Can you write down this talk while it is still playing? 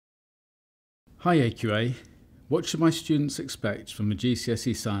Hi AQA, what should my students expect from the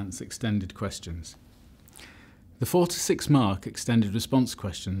GCSE Science extended questions? The 4 to 6 mark extended response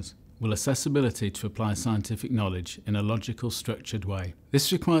questions will assess ability to apply scientific knowledge in a logical, structured way.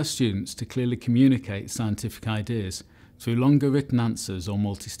 This requires students to clearly communicate scientific ideas through longer written answers or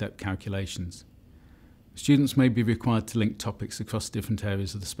multi-step calculations. Students may be required to link topics across different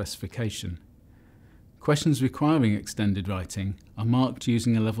areas of the specification. Questions requiring extended writing are marked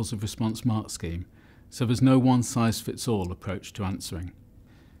using a levels of response mark scheme, so there's no one-size-fits-all approach to answering.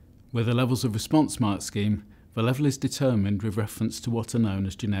 With a levels of response mark scheme, the level is determined with reference to what are known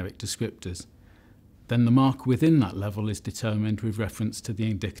as generic descriptors. Then the mark within that level is determined with reference to the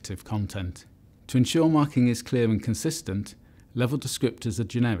indicative content. To ensure marking is clear and consistent, level descriptors are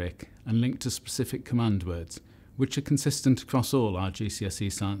generic and linked to specific command words, which are consistent across all our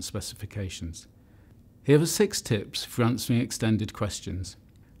GCSE Science specifications. Here are 6 tips for answering extended questions.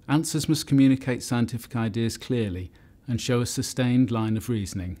 Answers must communicate scientific ideas clearly and show a sustained line of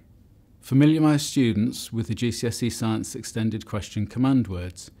reasoning. Familiarise students with the GCSE Science extended question command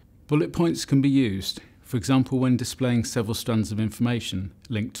words. Bullet points can be used, for example when displaying several strands of information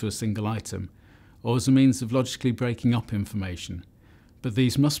linked to a single item, or as a means of logically breaking up information, but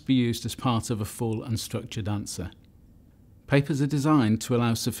these must be used as part of a full and structured answer. Papers are designed to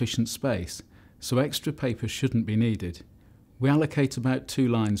allow sufficient space, so extra paper shouldn't be needed. We allocate about 2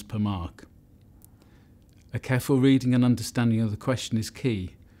 lines per mark. A careful reading and understanding of the question is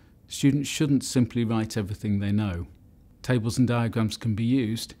key. Students shouldn't simply write everything they know. Tables and diagrams can be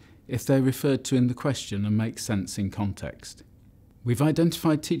used if they're referred to in the question and make sense in context. We've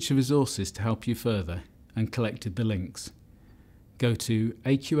identified teacher resources to help you further and collected the links. Go to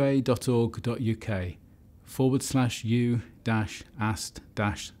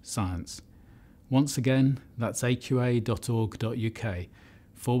aqa.org.uk/u-ast-science. Once again, that's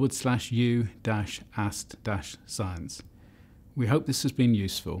aqa.org.uk/u-ast-science. We hope this has been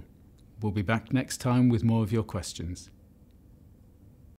useful. We'll be back next time with more of your questions.